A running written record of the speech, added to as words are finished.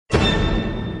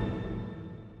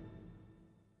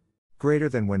Greater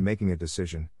than when making a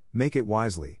decision, make it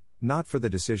wisely, not for the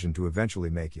decision to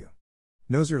eventually make you.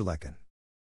 Nozer Lecken.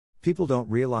 People don't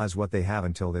realize what they have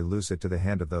until they lose it to the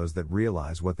hand of those that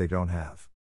realize what they don't have.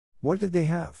 What did they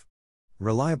have?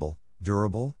 Reliable,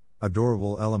 durable,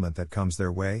 adorable element that comes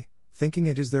their way, thinking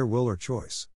it is their will or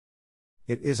choice.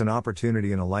 It is an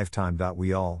opportunity in a lifetime.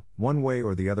 We all, one way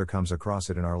or the other, comes across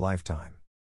it in our lifetime.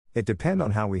 It depends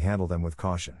on how we handle them with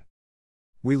caution.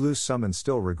 We lose some and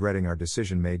still regretting our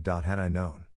decision made. Had I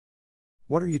known.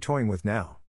 What are you toying with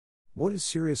now? What is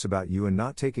serious about you and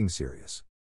not taking serious?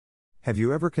 Have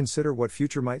you ever considered what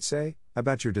future might say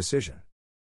about your decision?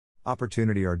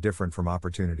 Opportunity are different from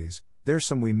opportunities. There's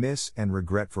some we miss and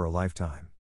regret for a lifetime.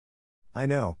 I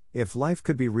know, if life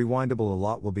could be rewindable, a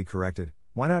lot will be corrected.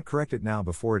 Why not correct it now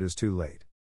before it is too late?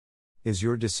 Is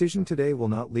your decision today will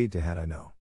not lead to had I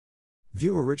know.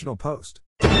 View original post.